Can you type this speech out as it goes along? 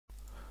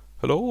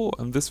Hello,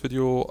 in this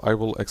video I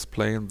will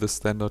explain the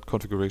standard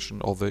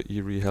configuration of the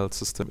eReHealth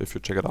system if you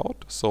check it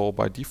out. So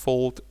by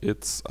default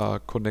it's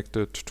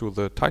connected to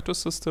the Titus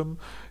system.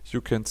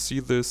 You can see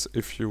this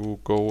if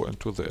you go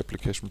into the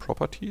application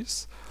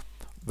properties,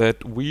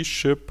 that we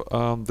ship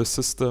the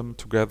system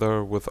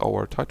together with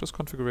our Titus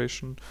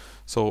configuration.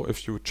 So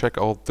if you check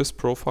out this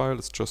profile,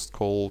 it's just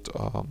called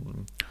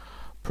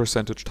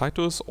percentage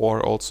Titus,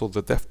 or also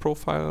the dev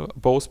profile.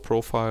 Both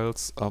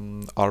profiles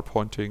are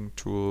pointing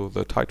to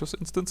the Titus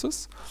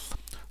instances.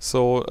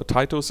 So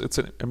Titus, it's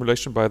an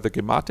emulation by the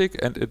Gematik,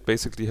 and it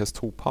basically has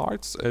two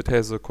parts. It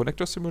has a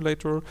connector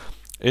simulator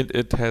and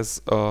it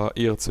has a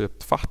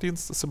E-Rezept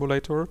Fachdienst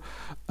simulator,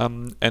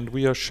 and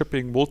we are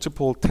shipping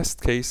multiple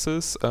test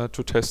cases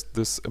to test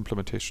this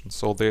implementation.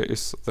 So there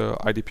is the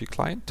IDP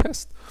client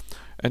test,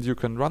 and you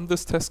can run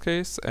this test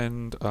case,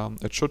 and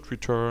it should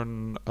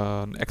return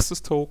an access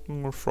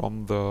token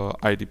from the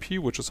IDP,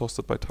 which is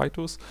hosted by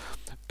Titus.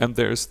 And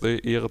there is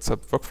the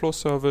E-Rezept workflow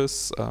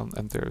service,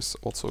 and there is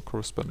also a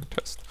corresponding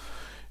test,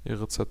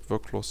 E-Rezept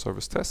workflow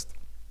service test.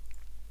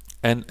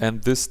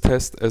 And this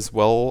test as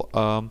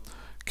well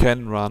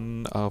can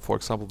run, for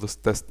example, this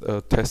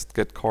test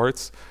get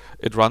cards.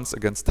 It runs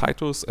against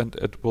Titus, and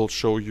it will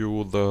show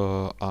you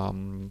the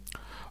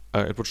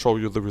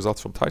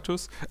results from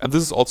Titus. And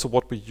this is also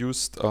what we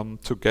used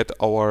to get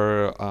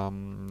our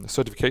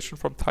certification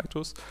from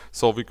Titus.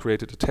 So we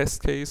created a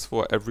test case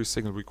for every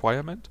single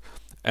requirement,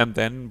 and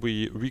then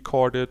we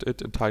recorded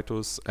it in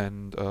Titus,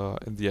 and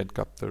in the end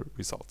got the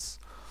results.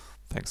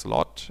 Thanks a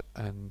lot,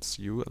 and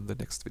see you in the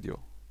next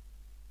video.